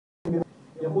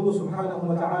يقول سبحانه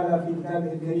وتعالى في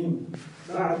كتابه الكريم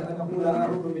بعد أن أقول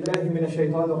أعوذ بالله من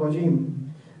الشيطان الرجيم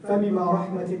فبما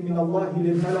رحمة من الله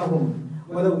لنت لهم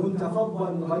ولو كنت فظا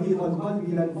غليظ القلب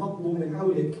لانفضوا من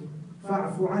حولك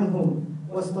فاعف عنهم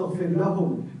واستغفر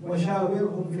لهم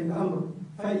وشاورهم في الأمر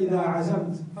فإذا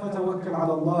عزمت فتوكل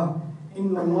على الله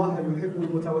إن الله يحب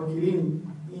المتوكلين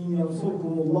إن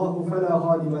ينصركم الله فلا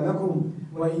غالب لكم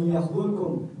وإن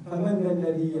يخذلكم فمن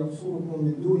الذي ينصركم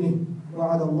من دونه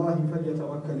وعلى الله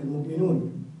فليتوكل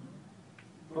المؤمنون.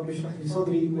 رب اشرح لي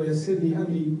صدري ويسر لي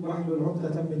أمري واحلل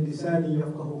عقدة من لساني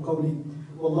يفقه قولي.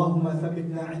 واللهم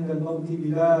ثبتنا عند الموت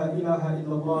بلا إله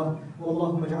إلا الله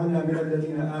واللهم اجعلنا من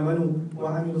الذين آمنوا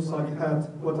وعملوا الصالحات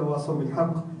وتواصوا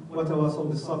بالحق وتواصوا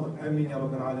بالصبر آمين يا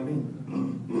رب العالمين.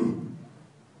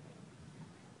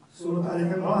 Surah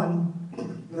Al-Imran,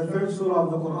 the third surah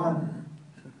of the Quran,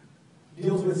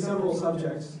 deals with several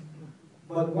subjects,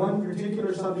 but one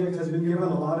particular subject has been given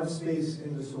a lot of space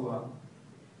in the surah.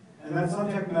 And that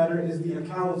subject matter is the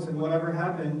accounts and whatever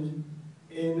happened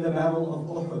in the battle of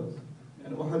Uhud.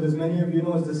 And Uhud, as many of you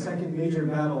know, is the second major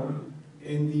battle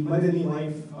in the Madani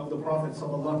life of the Prophet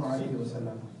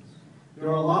ﷺ. There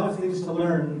are a lot of things to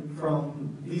learn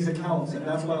from these accounts, and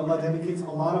that's why Allah dedicates a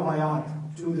lot of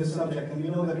ayat to this subject. And we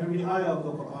know that every ayah of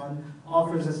the Quran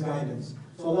offers us guidance.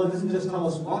 So Allah doesn't just tell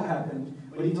us what happened,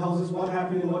 but He tells us what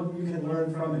happened and what you can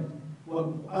learn from it. What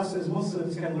us as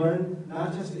Muslims can learn,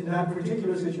 not just in that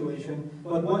particular situation,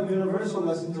 but what universal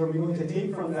lessons are we going to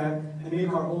take from that and make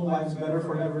our own lives better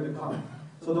forever to come.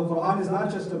 So the Quran is not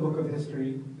just a book of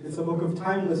history, it's a book of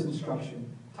timeless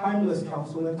instruction, timeless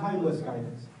counsel, and timeless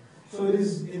guidance. So it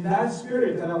is in that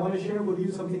spirit that I want to share with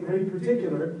you something very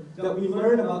particular that we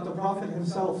learn about the Prophet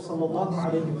himself, sallallahu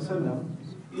alaihi wasallam,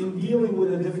 in dealing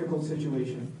with a difficult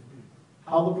situation.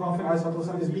 How the Prophet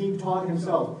ﷺ is being taught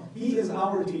himself. He is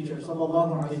our teacher,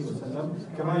 sallallahu alayhi wa sallam.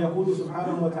 كما يقول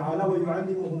سبحانه وتعالى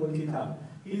ويعلمهم الكتاب.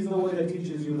 He's the one that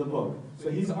teaches you the book. So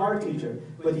he's our teacher.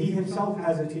 But he himself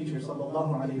has a teacher,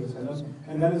 sallallahu alayhi wa sallam,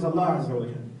 and that is Allah Azza wa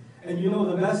Jalla. And you know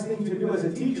the best thing to do as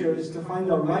a teacher is to find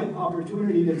the right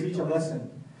opportunity to teach a lesson.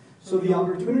 So the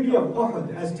opportunity of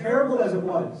Uhud, as terrible as it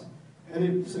was,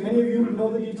 and so many of you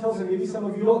know the details, and maybe some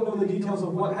of you don't know the details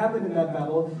of what happened in that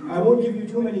battle. I won't give you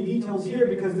too many details here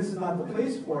because this is not the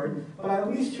place for it, but I'll at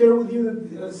least share with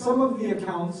you some of the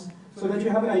accounts so that you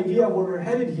have an idea of where we're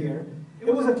headed here.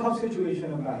 It was a tough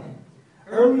situation of battle.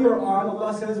 Earlier on,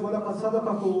 Allah says, وَلَقَدْ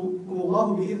صَدَقَكُمُ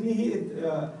اللَّهُ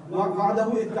بِإِذْنِهِ وَعْدَهُ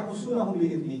إِذْ تَحُسُّونَهُم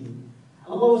بِإِذْنِهِ.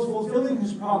 Allah was fulfilling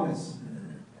His promise.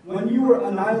 When you were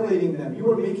annihilating them, you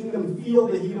were making them feel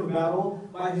the heat of battle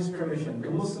by His permission.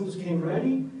 The Muslims came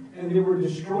ready, and they were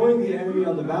destroying the enemy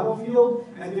on the battlefield,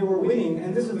 and they were winning.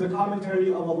 And this is the commentary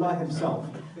of Allah Himself,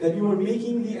 that you were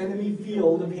making the enemy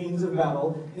feel the pains of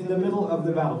battle in the middle of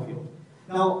the battlefield.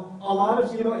 Now, a lot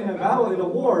of, in a battle, in a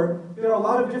war, there are a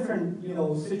lot of different,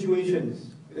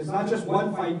 situations. It's not just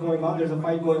one fight going on. There's a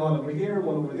fight going on over here,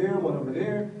 one over there, one over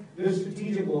there. There's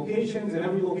strategic locations, and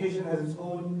every location has its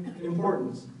own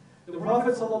importance. The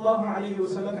Prophet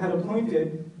ﷺ had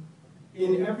appointed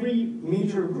in every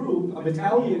major group, a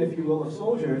battalion, if you will, of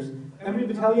soldiers. Every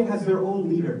battalion has their own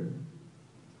leader.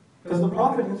 Because the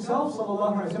Prophet himself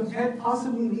ﷺ can't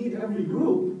possibly lead every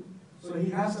group, so he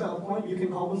has to appoint, you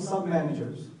can call them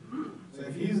sub-managers. So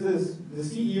if he's the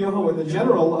CEO or the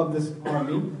general of this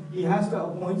army, he has to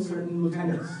appoint certain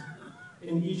lieutenants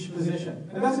in each position.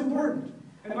 And that's important.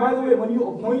 And by the way, when you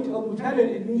appoint a lieutenant,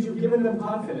 it means you've given them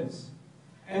confidence.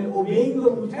 And obeying the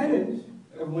lieutenant,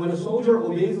 when a soldier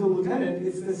obeys the lieutenant,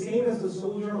 it's the same as the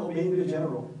soldier obeying the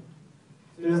general.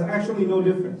 There's actually no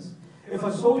difference. If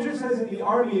a soldier says in the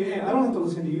army, hey, I don't have to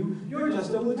listen to you, you're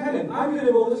just a lieutenant, I'm going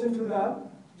to go listen to the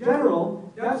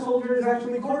general, that soldier is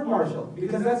actually court-martialed,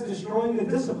 because that's destroying the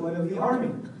discipline of the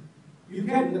army. You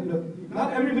can't,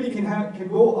 not everybody can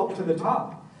go up to the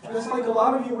top. Just like a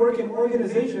lot of you work in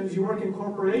organizations, you work in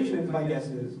corporations, my guess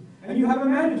is, and you have a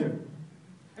manager.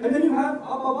 And then you have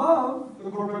up above the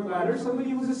corporate ladder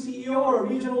somebody who's a CEO or a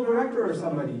regional director or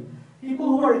somebody. People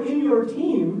who are in your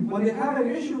team, when they have an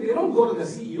issue, they don't go to the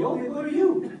CEO, they go to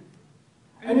you.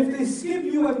 And if they skip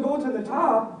you and go to the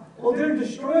top, well, they're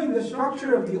destroying the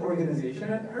structure of the organization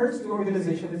and it hurts the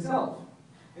organization itself.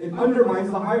 It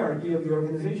undermines the hierarchy of the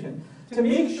organization. To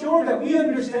make sure that we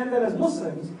understand that as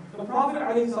Muslims, the Prophet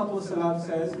ﷺ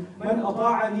says, مَنْ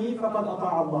أَطَاعَنِي فَقَدْ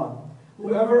أَطَاعَ اللَّهِ.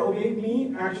 Whoever obeyed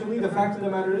me, actually, the fact of the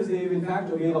matter is they've in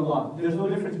fact obeyed Allah. There's no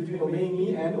difference between obeying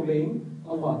me and obeying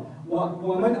Allah.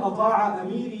 وَمَنْ أَطَاعَ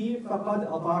أَمِيرِي فَقَدْ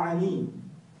أَطَاعَنِي.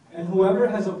 And whoever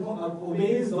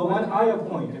obeys the one I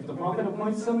appoint. If the Prophet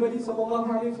appoints somebody, sallallahu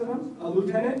alayhi wa sallam, a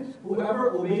lieutenant,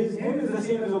 whoever obeys him is the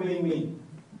same as obeying me.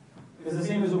 Is the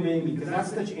same as obeying me, because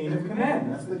that's the chain of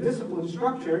command. That's the discipline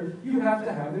structure you have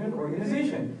to have in an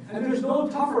organization. And there's no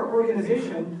tougher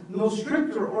organization, no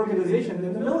stricter organization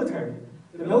than the military.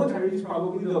 The military is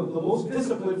probably the most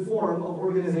disciplined form of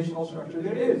organizational structure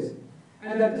there is.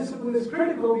 And that discipline is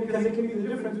critical because it can be the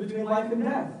difference between life and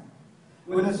death.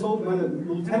 When a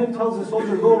lieutenant tells a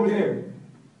soldier, go over there,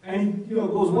 and he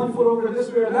goes 1 foot over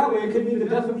this way or that way, it could be the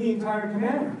death of the entire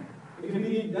command. It could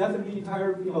be the death of the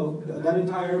entire, that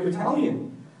entire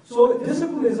battalion. So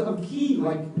discipline is of key,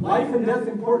 like life and death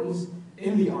importance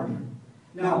in the army.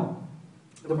 Now,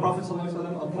 the Prophet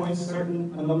ﷺ appoints a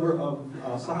number of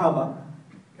Sahaba,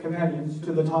 companions,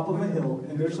 to the top of a hill,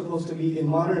 and they're supposed to be in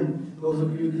modern, those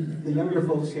of you, the younger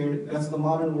folks here, that's the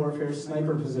modern warfare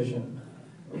sniper position.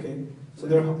 Okay? So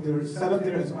they're set up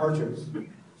there as archers.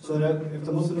 So that if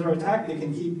the Muslims are attacked, they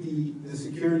can keep the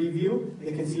security view.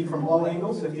 They can see from all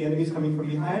angles. If the enemy is coming from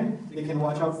behind, they can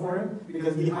watch out for him.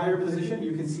 Because the higher position,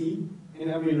 you can see in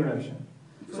every direction.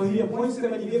 So he appoints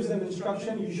them and he gives them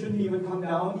instruction. You shouldn't even come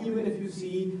down, even if you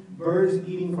see birds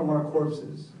eating from our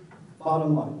corpses.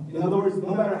 Bottom line. In other words,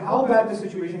 no matter how bad the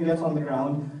situation gets on the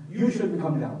ground, you shouldn't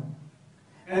come down.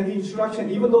 And the instruction,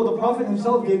 even though the Prophet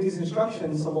himself gave these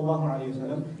instructions, sallallahu alaihi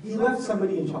wasallam, he left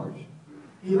somebody in charge.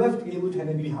 He left a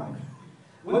lieutenant behind.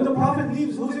 When the Prophet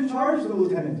leaves, who's in charge? The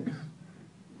lieutenant is.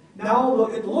 Now,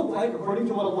 it looked like, according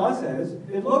to what Allah says,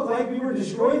 it looked like we were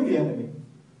destroying the enemy.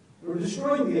 We were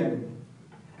destroying the enemy.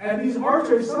 And these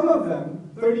archers, some of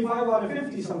them, 35 out of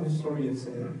 50, some historians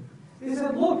say, they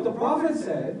said, look, the Prophet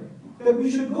said that we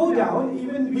should go down,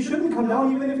 we shouldn't come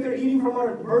down even if they're eating from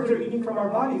our, birds are eating from our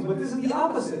bodies. But this is the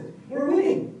opposite. We're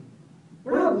winning.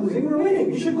 We're not losing, we're winning.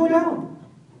 We should go down.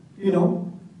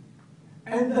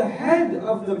 And the head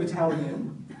of the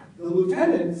battalion, the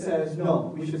lieutenant, says,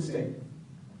 no, we should stay.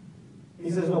 He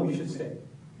says, no, we should stay.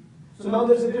 So now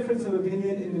there's a difference of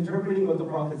opinion in interpreting what the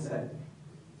Prophet said.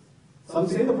 Some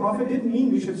say the Prophet didn't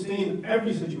mean we should stay in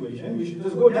every situation. We should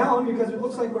just go down because it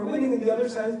looks like we're winning. And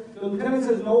the lieutenant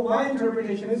says, no, my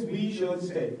interpretation is we should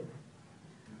stay.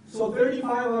 So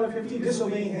 35 out of 50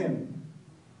 disobey him.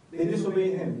 They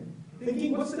disobey him.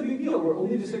 Thinking, what's the big deal? We're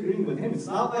only disagreeing with him. It's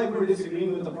not like we're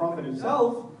disagreeing with the Prophet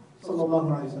himself, sallallahu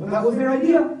alaihi wasallam. That was their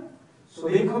idea. So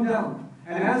they come down.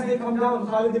 And as they come down,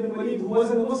 Khalid ibn Walid, who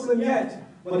wasn't a Muslim yet,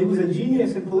 but he was a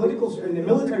genius in the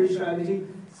military strategy,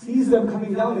 sees them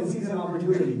coming down and sees an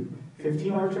opportunity.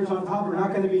 15 archers on top are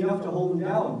not going to be enough to hold them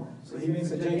down. So he makes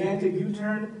a gigantic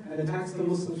U-turn and attacks the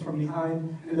Muslims from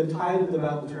behind, and the tide of the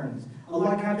battle turns.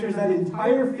 Allah captures that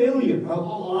entire failure. A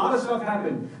lot of stuff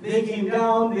happened. They came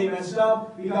down, they messed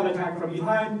up, we got attacked from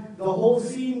behind. The whole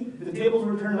scene, the tables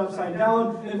were turned upside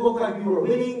down, it looked like we were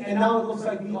winning, and now it looks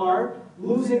like we are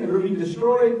losing and we're being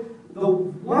destroyed. The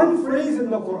one phrase in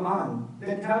the Quran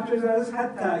that captures that is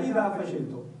حَتَّى إِذَا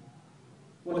فَشِلْتُمْ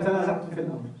وَتَنَازَعْتُمْ فِي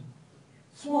الْأَمْرِ.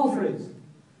 Small phrase.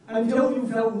 Until you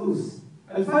fell loose.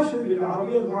 Al-fashil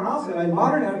bil-Arabiyya al-Mu'asira. In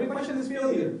modern Arabic, fashion is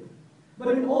failure.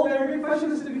 But in old Arabic,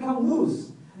 fashion is to become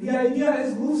loose. The idea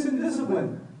is loosen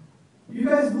discipline. You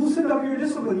guys loosened up your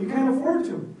discipline. You can't afford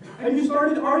to. And you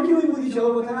started arguing with each other.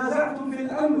 وَتَنَازَعْتُمْ فِي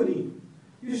الْأَمْرِ.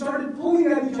 You started pulling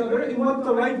at each other in what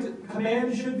the right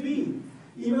command should be.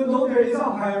 Even though there is a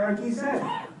hierarchy set.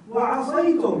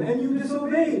 وَعَصَيْتُمْ. And you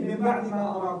disobeyed. مِنْ بَعْدِ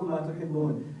مَا أَرَاكُمْ مَا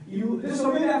تُحِبُّونَ. You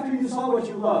disobeyed after you saw what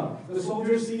you love. The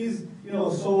soldier sees,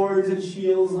 swords and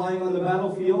shields lying on the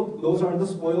battlefield. Those are the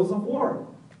spoils of war.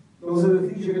 Those are the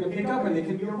things you're going to pick up, and they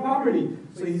can be your property.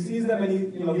 So he sees them,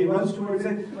 and he runs towards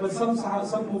it. But some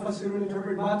Mufassirun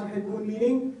interpret ma tuhibbun,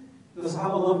 meaning the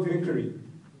Sahaba loved victory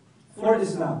for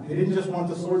Islam. They didn't just want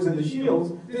the swords and the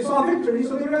shields. They saw victory,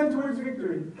 so they ran towards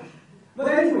victory. But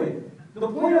anyway, the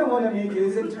point I want to make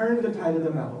is it turned the tide of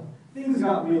the battle. Things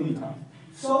got really tough.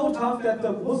 So tough that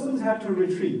the Muslims had to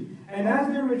retreat. And as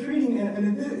they're retreating, and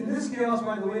in this chaos,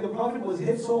 by the way, the Prophet was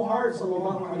hit so hard,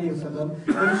 sallallahu alaihi wasallam,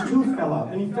 that his tooth fell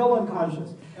out, and he fell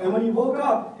unconscious. And when he woke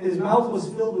up, his mouth was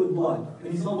filled with blood,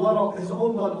 and he saw his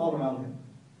own blood all around him.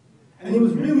 And he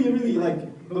was really, really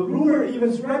the rumor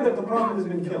even spread that the Prophet has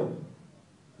been killed.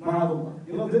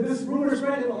 This rumor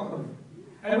spread in Uhud.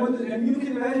 And you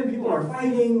can imagine people are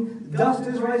fighting, dust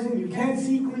is rising, you can't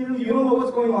see clearly, you don't know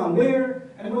what's going on where.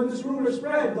 And when this rumor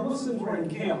spread, the Muslims were in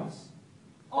chaos.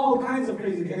 All kinds of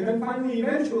crazy things. And then finally,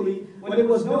 eventually, when it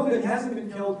was known that he hasn't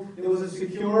been killed, there was a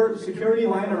security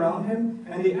line around him,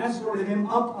 and they escorted him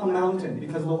up a mountain,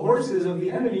 because the horses of the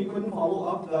enemy couldn't follow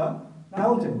up the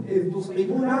mountain. إِذْ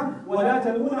تُصْعِدُونَ وَلَا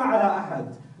تَلْوُونَ عَلَىٰ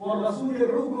أَحَدٍ وَالرَّسُولُ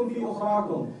يَدْعُوكُمْ فِي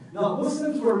أُخْرَاكُمْ. The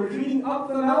Muslims were retreating up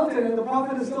the mountain, and the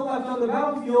Prophet is still left on the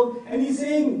battlefield, and he's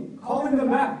saying, calling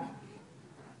them back.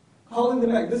 Calling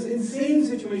them back. This insane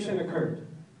situation occurred.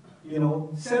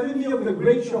 70 of the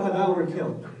great shuhada were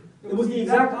killed. It was the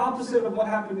exact opposite of what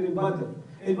happened in Badr.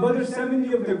 In Badr,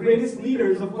 70 of the greatest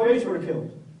leaders of Quraysh were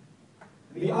killed.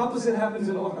 The opposite happens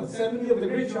in Uhud. 70 of the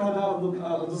great shuhada of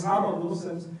the Sahaba of the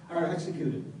Muslims are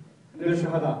executed. They're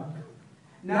shuhada.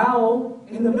 Now,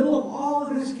 in the middle of all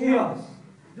of this chaos,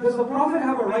 does the Prophet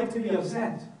have a right to be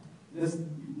upset?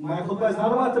 My khutbah is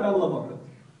not about the Battle of Uhud.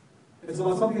 It's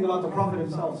about something about the Prophet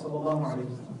himself, sallallahu alaihi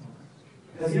wasallam.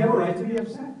 Does he have a right to be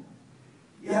upset?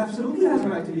 He absolutely has a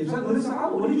right to be upset. With the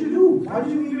Sahaba, what did you do? How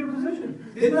did you leave your position?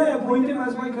 Didn't I appoint him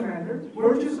as my commander?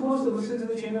 Weren't you supposed to listen to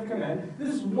the chain of command?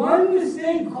 This one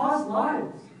mistake cost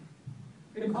lives.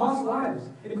 It cost lives.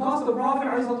 It cost the Prophet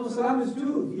ﷺ his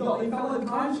tooth. He fell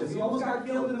unconscious. He almost got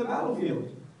killed in the battlefield.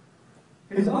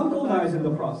 His uncle dies in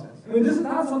the process. I mean, this is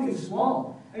not something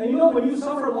small. And when you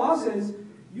suffer losses,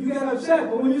 you get upset.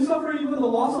 But when you suffer even the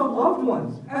loss of loved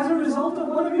ones, as a result of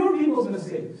one of your people's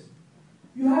mistakes,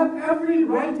 you have every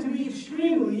right to be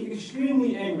extremely,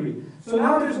 extremely angry. So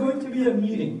now there's going to be a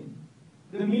meeting.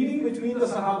 The meeting between the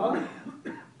Sahaba,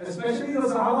 especially the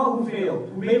Sahaba who failed,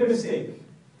 who made a mistake,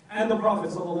 and the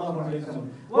Prophet ﷺ.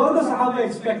 What are the Sahaba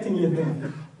expecting, you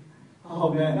think?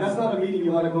 Oh man, that's not a meeting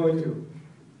you want to go into.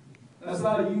 That's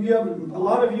not you have a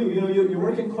lot of you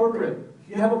work in corporate.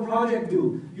 You have a project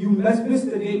due. You missed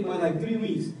the date by like 3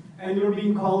 weeks, and you're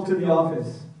being called to the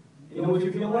office. You know what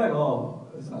you feel like? Oh,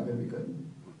 it's not going to be good.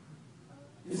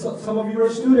 Some of you are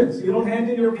students. You don't hand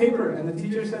in your paper, and the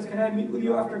teacher says, "Can I meet with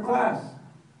you after class?"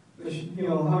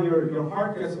 How your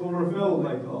heart gets overfilled.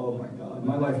 Like, oh my God,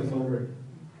 my life is over.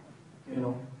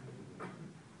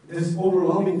 This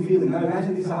overwhelming feeling. Now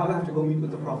imagine these Sahaba have to go meet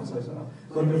with the Prophet ﷺ.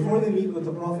 But before they meet with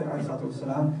the Prophet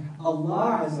ﷺ,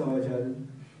 Allah Azza wa Jal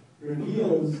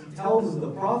tells the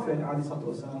Prophet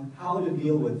ﷺ how to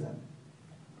deal with them.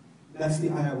 That's the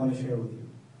ayah I want to share with you.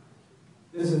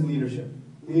 This is leadership.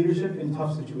 Leadership in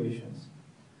tough situations.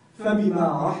 فَبِمَا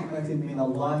رَحْمَةٍ مِّنَ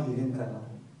اللَّهِ لِنْتَ لَهُمْ.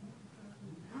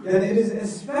 And it is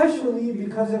especially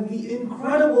because of the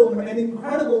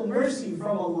incredible mercy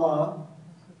from Allah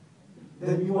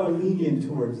that you are lenient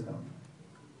towards them.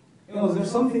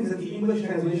 There's some things that the English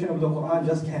translation of the Quran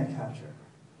just can't capture.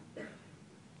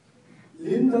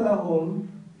 لِنْتَ لَهُمْ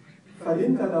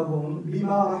فَلِنْتَ لَهُمْ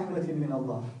بِمَا رَحْمَةٍ مِّنَ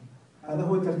اللَّهِ. هذا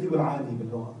هو الترتيب العادي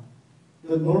باللغة.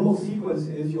 The normal sequence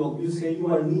is you say you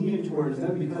are lenient towards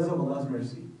them because of Allah's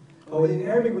mercy. But in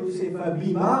Arabic, when you say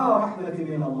فَبِمَا رَحْمَةٍ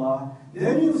مِّنَ اللَّهِ,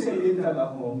 then you say لِنْتَ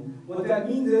لَهُمْ. What that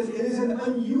means is it is an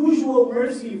unusual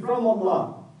mercy from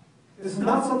Allah. This is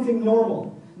not something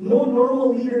normal. No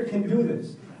normal leader can do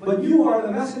this. But you are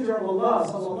the messenger of Allah,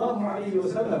 sallallahu alayhi wa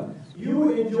sallam.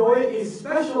 You enjoy a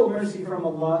special mercy from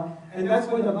Allah, and that's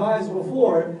when the ma is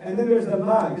before, and then there's the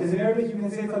ma. Because in Arabic you can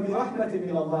say فَبِرَحْمَةٍ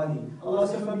مِّنَ اللَّهِ. Allah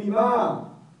says فَبِمَا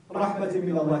رَحْمَةٍ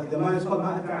مِّنَ اللَّهِ. The ma is called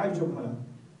ma ta'ajjub.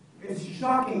 It's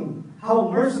shocking how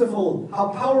merciful, how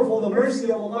powerful the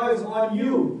mercy of Allah is on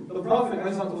you, the Prophet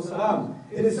ﷺ.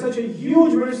 It is such a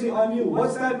huge mercy on you.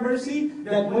 What's that mercy?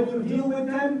 That when you deal with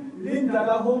them, لِنْتَ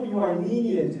لَهُمْ, you are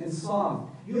lenient and soft.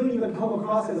 You don't even come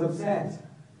across as upset.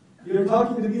 You're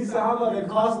talking to these Sahaba that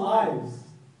cost lives.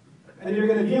 And you're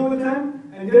going to deal with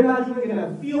them, and they're not even going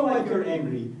to feel like you're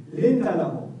angry. لِنْتَ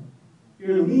لَهُمْ.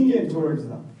 You're lenient towards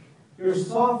them. You're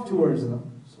soft towards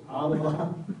them.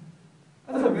 SubhanAllah.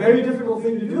 That's a very difficult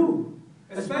thing to do,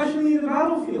 especially in the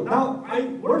battlefield. Now,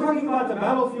 we're talking about the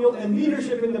battlefield and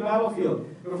leadership in the battlefield.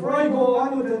 Before I go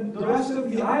on with the rest of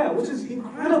the ayah, which is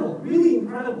incredible, really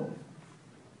incredible.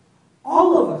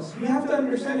 All of us, we have to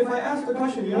understand, if I ask a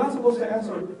question, you're not supposed to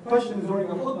answer questions during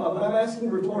a khutbah, but I'm asking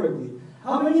rhetorically.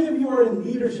 How many of you are in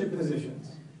leadership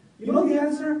positions? You know the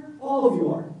answer? All of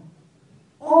you are.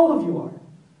 All of you are.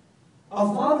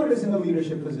 A father is in a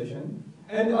leadership position.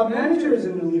 And a manager is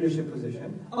in a leadership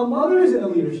position. A mother is in a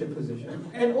leadership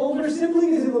position. An older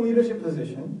sibling is in a leadership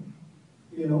position.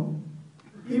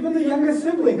 Even the youngest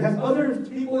sibling has other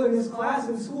people in his class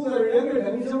in school that are younger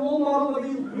than him. He's a role model whether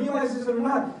he realizes it or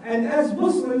not. And as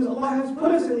Muslims, Allah has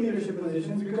put us in leadership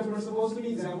positions because we're supposed to be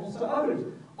examples to others.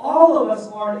 All of us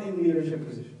are in leadership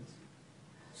positions.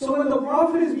 So when the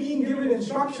Prophet is being given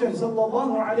instructions,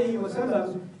 sallallahu alayhi wa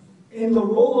sallam, in the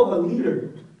role of a leader,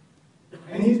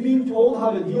 and he's being told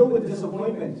how to deal with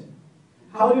disappointment,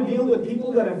 how to deal with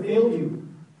people that have failed you,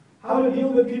 how to deal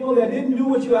with people that didn't do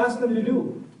what you asked them to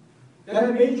do, that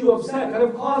have made you upset, that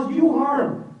have caused you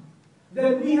harm,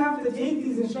 then we have to take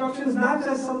these instructions not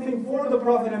just something for the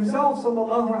Prophet himself,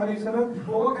 sallallahu alaihi wasallam,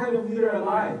 but what kind of leader am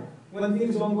I when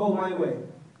things don't go my way?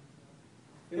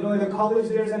 In the college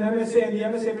there's an MSA, and the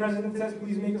MSA president says,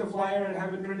 please make the flyer and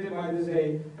have it printed by this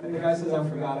day. And the guy says, I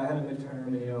forgot, I had a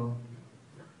midterm,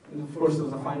 And of course, there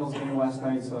was a finals game last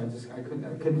night, so I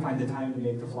couldn't find the time to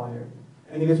make the flyer.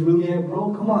 And he gets really angry,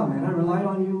 bro, come on, man, I relied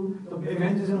on you. The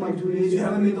event is in like 2 days, you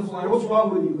haven't made the flyer, what's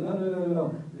wrong with you?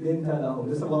 No.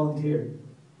 This is a volunteer.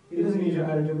 He doesn't need your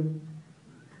attitude.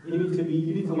 You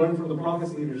need to learn from the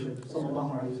Prophet's leadership,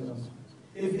 sallallahu alaihi wasallam.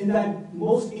 If in that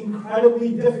most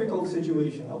incredibly difficult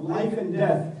situation of life and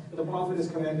death, the Prophet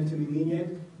is commanded to be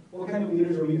lenient, what kind of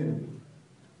leaders are we going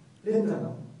to be?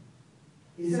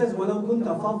 He says, وَلَوْ كُنْتَ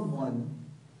فَضًّا.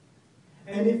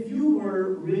 And if you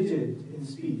were rigid in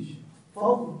speech,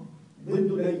 فَضْ ضِدُّ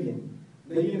لَيِّن.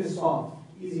 Layyin is soft,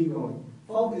 easygoing.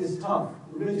 Fadl is tough,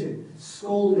 rigid,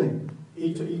 scolding.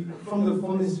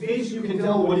 From his face you can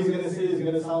tell what he's going to say is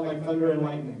going to sound like thunder and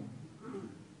lightning.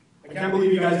 I can't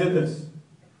believe you guys did this.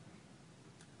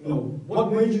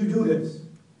 What made you do this?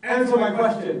 Answer my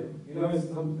question.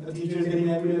 A teacher is getting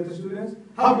angry at the students.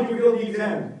 How could you fail the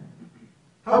exam?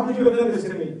 How could you have done this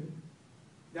to me?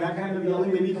 That kind of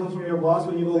yelling maybe comes from your boss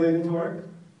when you go late into work.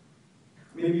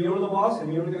 Maybe you're the boss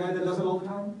and you're the guy that does it all the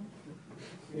time.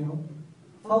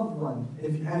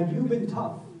 Fadlan, had you been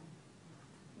tough,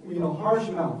 harsh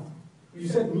mouth, you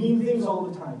said mean things all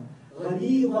the time.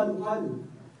 Ghaleel al-qalb.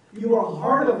 You were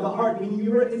hard of the heart, meaning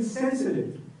you were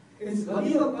insensitive.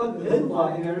 Ghaleel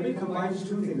al-qalb in Arabic combines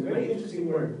two things. Very interesting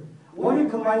word. One, it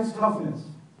combines toughness.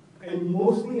 And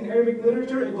mostly in Arabic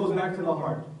literature, it goes back to the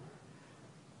heart.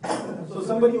 So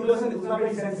somebody who's not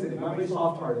very sensitive, not very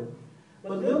soft-hearted.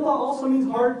 But lillah also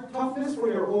means hard toughness for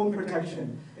your own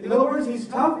protection. In other words, he's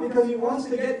tough because he wants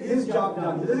to get his job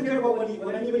done. He doesn't care about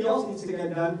what anybody else needs to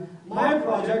get done. My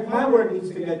project, my work needs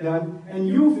to get done, and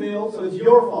you failed, so it's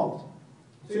your fault.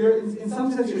 So in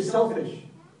some sense, you're selfish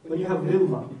when you have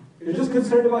lillah. You're just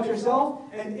concerned about yourself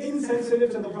and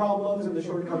insensitive to the problems and the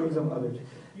shortcomings of others.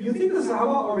 You think the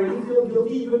Sahaba already feel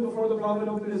guilty even before the Prophet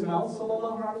opened his mouth?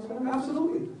 Sallallahu alaihi wasallam?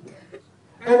 Absolutely.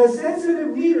 And a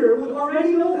sensitive leader would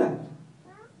already know that.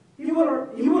 He would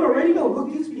already know,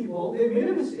 look, these people, they've made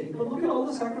a mistake, but look at all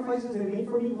the sacrifices they made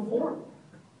for me before.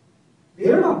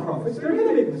 They're not prophets, they're going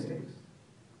to make mistakes.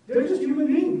 They're just human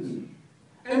beings.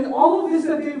 And all of this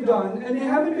that they've done, and they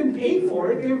haven't been paid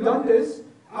for it, they've done this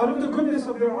out of the goodness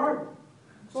of their heart.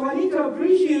 So I need to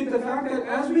appreciate the fact that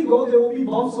as we go, there will be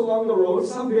bumps along the road,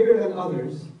 some bigger than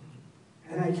others,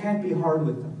 and I can't be hard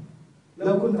with them.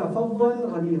 لَوْ كُنْتَ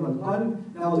فَضًّا غَلِيظَ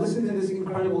الْقَلْبِ. Now listen to this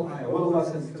incredible ayah, what Allah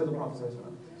says to the Prophet.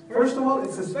 First of all,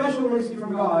 it's a special mercy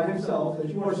from God Himself that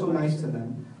you are so nice to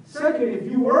them. Second, if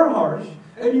you were harsh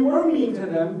and you were mean to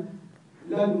them,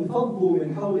 لَنْ فَضُّوا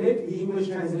مِنْ حَوْلِكَ. The English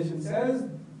translation says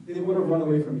they would have run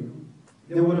away from you.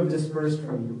 They would have dispersed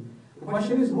from you. The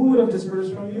question is, who would have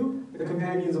dispersed from you? The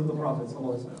companions of the Prophet.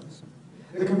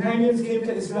 The companions came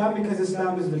to Islam because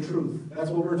Islam is the truth. That's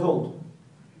what we're told.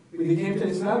 They came to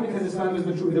Islam because Islam is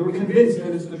the truth. They were convinced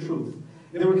that it's the truth.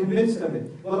 They were convinced of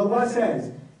it. But Allah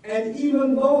says, and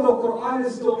even though the Quran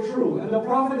is still true, and the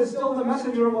Prophet is still the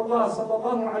messenger of Allah,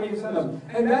 sallallahu alaihi wasallam,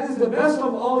 and that is the best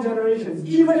of all generations,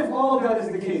 even if all of that is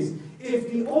the case,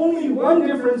 if the only one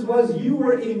difference was you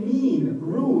were a mean,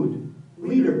 rude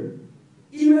leader,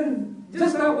 even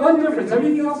just that one difference,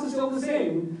 everything else is still the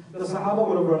same, the Sahaba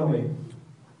would have run away.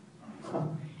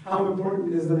 How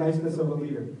important is the niceness of a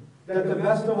leader? That the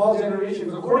best of all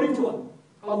generations, according to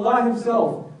Allah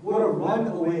Himself, would have run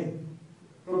away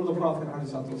from the Prophet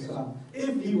ﷺ,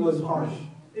 if he was harsh,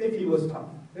 if he was tough.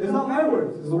 It's not my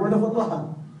words, it's the word of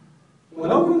Allah.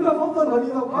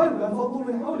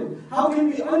 How can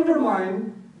we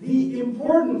undermine the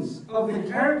importance of the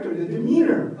character, the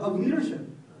demeanor of leadership?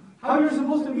 How you're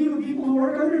supposed to be with people who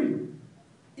work under you.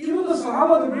 Even the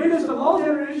Sahaba, the greatest of all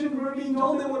generations, were being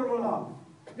told they would have run off.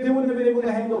 They wouldn't have been able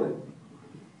to handle it.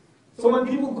 So when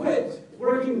people quit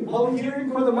working,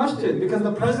 volunteering for the masjid, because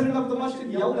the president of the masjid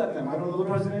yelled at them. I don't know the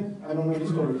president, I don't know any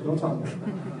stories, don't tell me.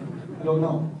 I don't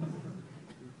know.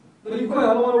 But he quit,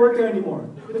 I don't want to work there anymore.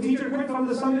 The teacher quit from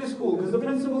the Sunday school because the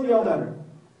principal yelled at her.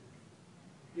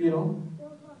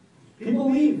 People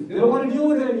leave, they don't want to deal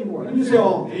with it anymore. And you say,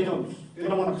 oh, they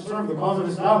don't want to serve the cause of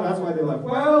Islam, that's why they left.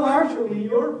 Well, actually,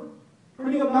 you're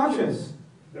pretty obnoxious.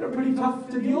 They're pretty tough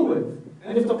to deal with.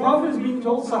 And if the Prophet is being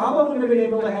told Sahaba wouldn't have been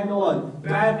able to handle a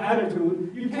bad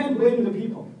attitude, you can't blame the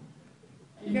people.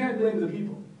 You can't blame the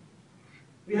people.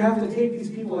 We have to take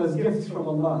these people as gifts from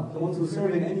Allah, the ones who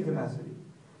serve in any capacity.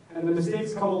 And the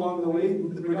mistakes come along the way,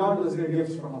 regardless, they're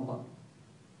gifts from Allah.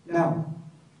 Now,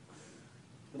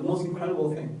 the most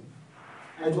incredible thing.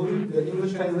 I told you the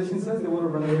English translation says they would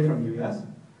have run away from you, yes?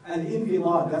 And in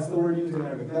bilad, that's the word used in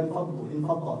Arabic. Then fadlu, in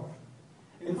fadla.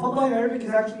 In fadla in Arabic is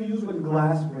actually used when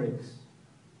glass breaks.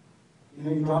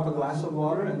 You drop a glass of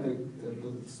water and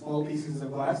the small pieces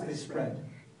of glass, they spread.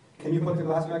 Can you put the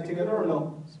glass back together or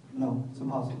no? No, it's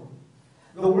impossible.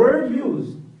 The word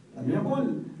used, لم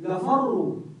يقل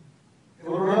لفروا. They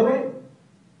would have run away.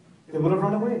 They would have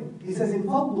run away. He says in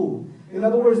فضوا. In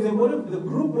other words, the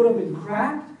group would have been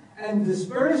cracked and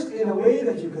dispersed in a way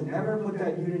that you could never put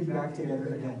that unity back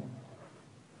together again.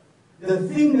 The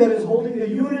thing that is holding the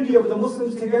unity of the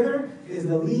Muslims together is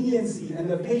the leniency and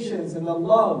the patience and the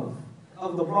love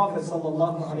of the Prophet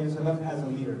ﷺ as a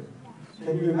leader.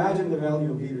 Can you imagine the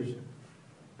value of leadership?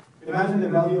 Imagine the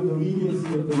value of the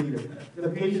leniency of the leader, the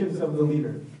patience of the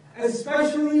leader.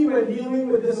 Especially when dealing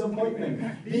with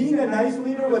disappointment. Being a nice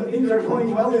leader when things are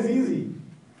going well is easy.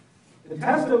 The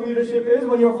test of leadership is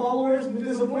when your followers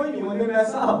disappoint you, when they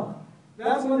mess up.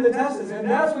 That's when the test is. And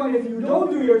that's when if you don't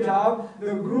do your job,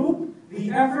 the group, the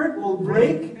effort will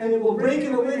break, and it will break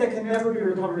in a way that can never be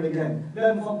recovered again.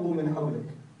 Then فَضْلُ مِنْ حَوْلِكَ.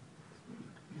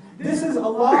 This is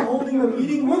Allah holding a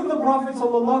meeting with the Prophet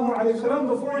ﷺ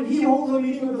before he holds a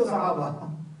meeting with the Sahaba.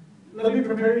 Let me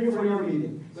prepare you for your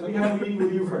meeting. Let me have a meeting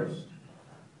with you first.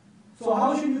 So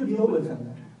how should you deal with them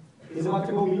then? He's about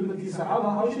to go meet with these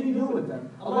Sahaba. How should he deal with them?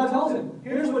 Allah tells him,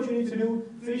 here's what you need to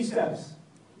do, 3 steps.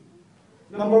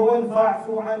 Number 1, فَاعْفُ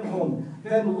عَنْهُمْ.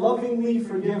 Then lovingly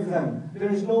forgive them.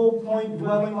 There's no point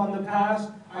dwelling on the past.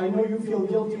 I know you feel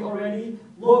guilty already.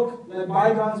 Look, let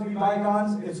bygones be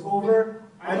bygones. It's over.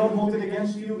 I don't hold it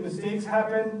against you. Mistakes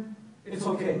happen. It's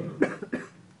okay.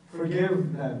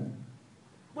 Forgive them.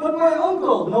 But my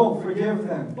uncle, no, forgive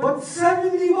them. But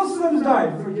 70 Muslims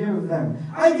died, forgive them.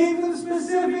 I gave them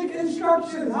specific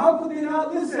instructions. How could they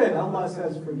not listen? Allah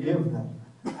says, forgive them.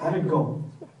 Let it go.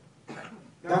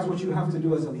 That's what you have to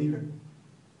do as a leader.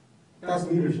 That's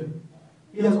leadership.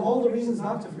 He has all the reasons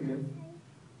not to forgive.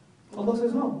 Allah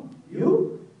says, no.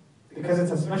 You? Because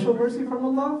it's a special mercy from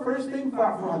Allah. First thing,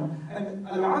 fa'fu an. And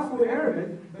al-afu in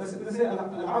Arabic, let's say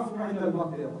al-afu inda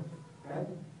al-maqdira. Right?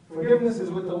 Forgiveness is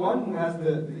with the one who has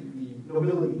the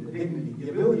nobility, the dignity,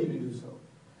 the ability to do so.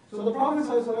 So the Prophet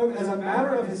ﷺ, as a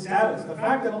matter of his status, the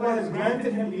fact that Allah has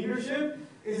granted him leadership,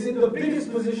 is in the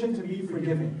biggest position to be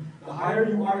forgiving. The higher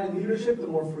you are in leadership, the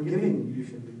more forgiving you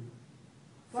should be.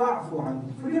 فَاعْفُ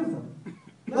عَنْهُمْ. Forgive them.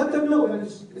 Let them know that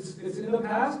it's in the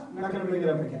past, I'm not going to bring it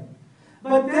up again.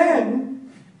 But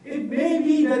then, it may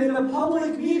be that in a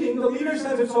public meeting, the leader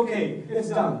says it's okay, it's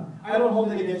done. I don't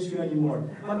hold it against you anymore.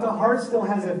 But the heart still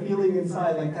has a feeling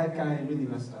inside like that guy really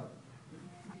messed up.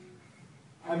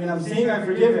 I mean, I'm saying I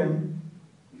forgive him,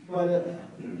 but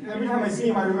every time I see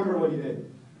him, I remember what he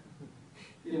did.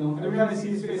 You know, every time I see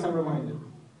his face, I'm reminded.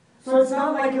 So it's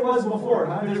not like it was before.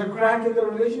 Huh? There's a crack in the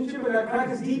relationship, and that crack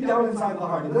is deep down inside the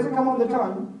heart. It doesn't come on the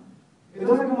tongue. It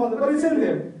doesn't come on the, but it's in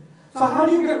there. So how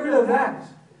do you get rid of that?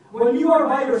 When you are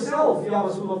by yourself, Ya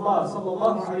Rasulullah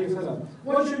sallallahu alayhi wa sallam,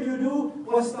 what should you do?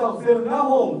 وَاسْتَغْفِرْ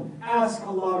لَهُمْ. Ask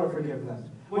Allah to forgive them.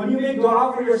 When you make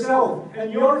dua for yourself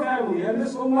and your family and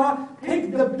this ummah,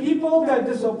 pick the people that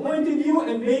disappointed you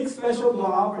and make special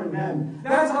dua for them.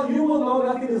 That's how you will know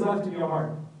nothing is left in your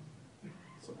heart.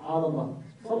 SubhanAllah.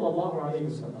 Sallallahu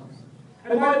alayhi wa sallam.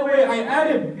 And by the way, I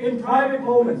added in private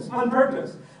moments on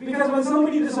purpose. Because when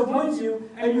somebody disappoints you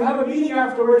and you have a meeting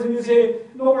afterwards and you say,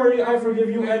 don't worry, I forgive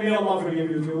you and may Allah forgive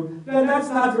you too, then that's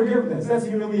not forgiveness, that's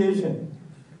humiliation.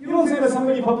 You don't say to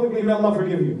somebody publicly, may Allah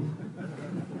forgive you.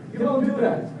 You don't do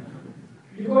that.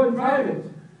 You go in private.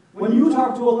 When you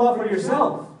talk to Allah for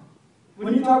yourself,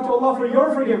 when you talk to Allah for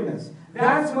your forgiveness,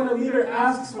 that's when a leader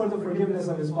asks for the forgiveness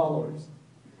of his followers.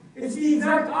 It's the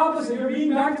exact opposite. You're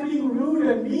being back to being rude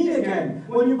and mean again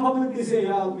when you publicly say, may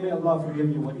Allah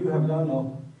forgive you. What you have done,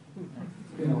 no.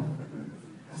 You know,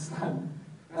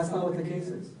 that's not what the case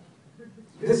is.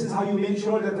 This is how you make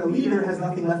sure that the leader has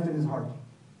nothing left in his heart.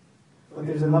 But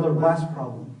there's another last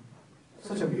problem.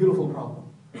 Such a beautiful problem.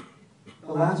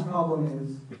 The last problem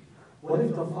is, what if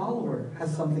the follower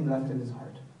has something left in his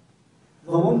heart?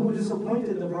 The one who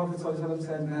disappointed the Prophet ﷺ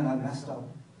said, man, I messed up.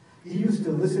 He used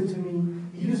to listen to me.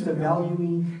 He used to value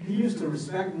me. He used to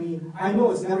respect me. I know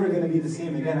it's never going to be the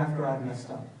same again after I've messed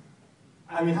up.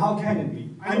 I mean, how can it be?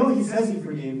 I know he says he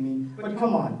forgave me, but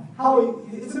come on.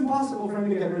 It's impossible for him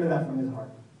to get rid of that from his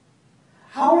heart.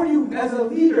 How are you, as a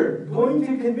leader, going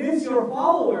to convince your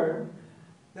follower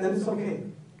that it's okay?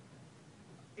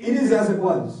 It is as it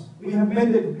was. We have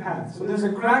mended paths. So there's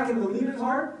a crack in the leader's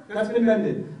heart, that's been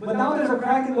mended. But now there's a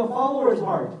crack in the follower's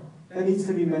heart that needs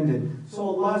to be mended. So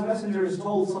Allah's Messenger is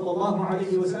told, sallallahu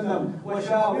alayhi wa sallam,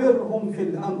 وَشَاوِرْهُمْ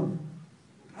فِي الْأَمْرِ.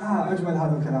 أجمل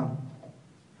هذا الكلام.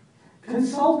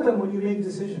 Consult them when you make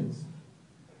decisions.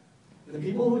 The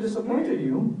people who disappointed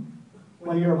you,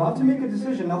 when you're about to make a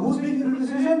decision, now who's making the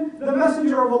decision? The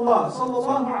Messenger of Allah,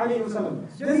 sallallahu alayhi wa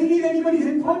sallam. Does he need anybody's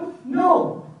input?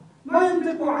 No. مَا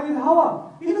يَنْطِقُ عَنِ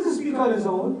الْهَوَىٰ. He doesn't speak on his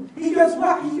own. He gets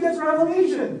wahy, he gets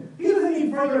revelation. He doesn't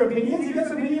need further opinions, he gets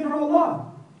opinion from Allah.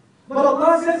 But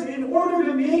Allah says, in order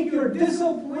to make your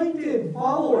disappointed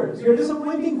followers, your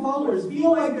disappointing followers,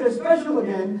 feel like they're special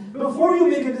again, before you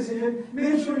make a decision,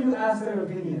 make sure you ask their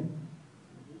opinion.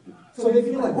 So they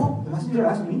feel like, oh, the messenger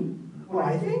asked me what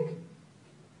I think?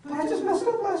 But I just messed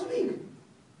up last week.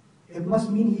 It must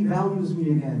mean he values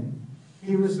me again.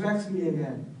 He respects me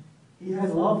again. He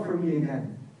has love for me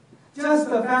again. Just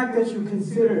the fact that you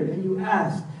considered and you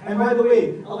asked. And by the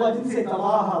way, Allah didn't say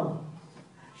talahal.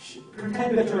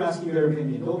 Pretend that you're asking their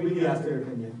opinion. Don't really ask their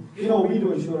opinion. You know, we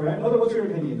do in Shura, right? Mother, what's your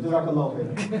opinion?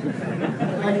 Jazakallahu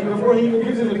khairan. Like before he even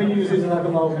gives his opinion, you say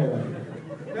Jazakallahu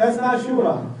khairan. That's not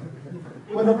Shura.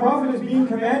 When the Prophet is being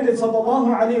commanded,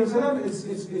 sallallahu alayhi wa sallam, it's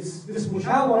this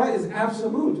mushawara is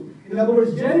absolute. In other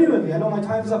words, genuinely, I know my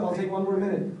time's up, I'll take one more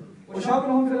minute.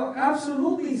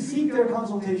 Absolutely seek their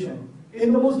consultation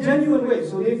in the most genuine way,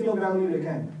 so they feel valued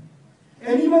again.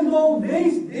 And even though they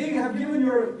have given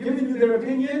you their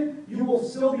opinion, you will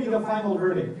still be the final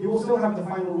verdict. You will still have the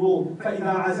final rule.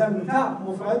 فَإِذَا عَزَمْتَ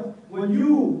مُفْرَدْ. When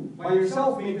you, by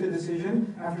yourself, make the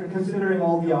decision, after considering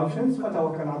all the options,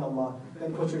 فَتَوَكَّلْ عَلَى اللَّهِ.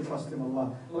 Then put your trust in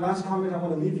Allah. The last comment I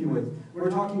want to leave you with.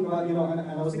 We're talking about, and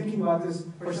I was thinking about this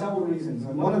for several reasons.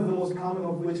 And one of the most common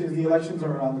of which is the elections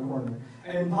are around the corner.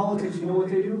 And in politics, you know what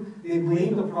they do? They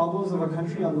blame the problems of a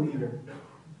country on the leader.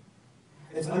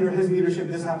 It's under his leadership,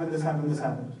 this happened, this happened, this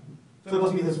happened. So it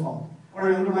must be his fault.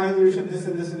 Or under my leadership, this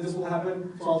and this and this will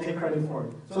happen, so I'll take credit for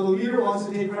it. So the leader wants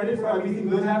to take credit for everything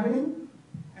good happening,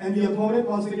 and the opponent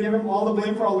wants to give him all the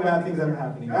blame for all the bad things that are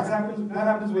happening. That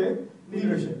happens with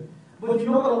leadership. But you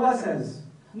know what Allah says?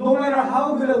 No matter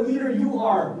how good a leader you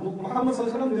are, Muhammad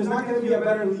sallallahu alaihi wasallam, there's not going to be a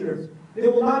better leader.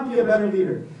 There will not be a better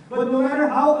leader. But no matter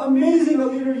how amazing a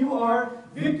leader you are,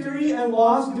 victory and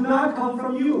loss do not come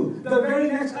from you. The very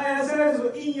next ayah says,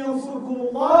 إِن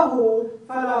يَنْصُرْكُمُ اللَّهُ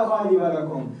فَلَا غَالِبَ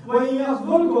لَكُمْ وَإِن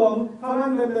يَخْذُلْكُمْ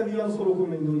فَمَنْ الَّذِي يَنْصُرُكُم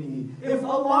مِّن دُونِهِ. If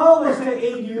Allah was to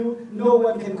aid you, no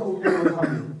one can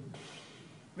overcome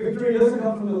you. Victory doesn't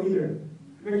come from the leader.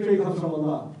 Victory comes from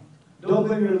Allah. Don't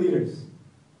blame your leaders.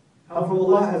 Help from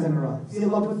Allah hasn't arrived. See,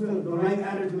 Allah puts the right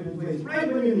attitude in place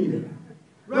right when you need it.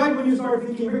 Right when you start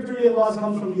thinking victory and loss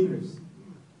comes from leaders.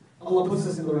 Allah puts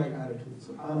us in the right attitude.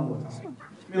 Subhanahu wa ta'ala.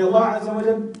 May Allah Azza wa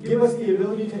Jal give us the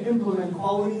ability to implement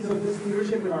qualities of this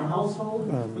leadership in our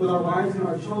household, with our wives and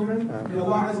our children. May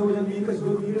Allah Azza wa Jal make us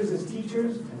good leaders as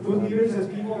teachers, good leaders as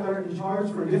people that are in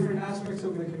charge for different aspects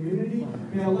of the community.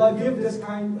 May Allah give this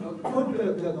put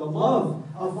the love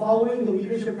of following the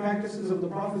leadership practices of the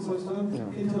Prophet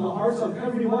ﷺ into the hearts of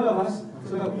every one of us,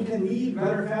 so that we can lead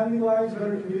better family lives,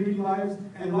 better community lives,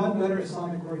 and run better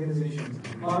Islamic organizations.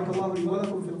 Barakallahu li wa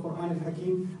lakum fil Qur'an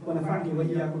al-Hakim, wa nafa'ni wa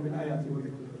iyyakum bil ayati wa dhikr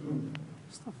al-hakim.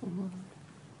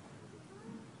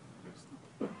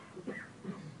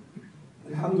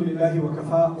 الحمد لله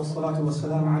وكفى والصلاة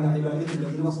والسلام على عباده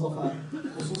الذين اصطفى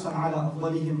خصوصا على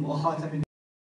أفضلهم وخاتم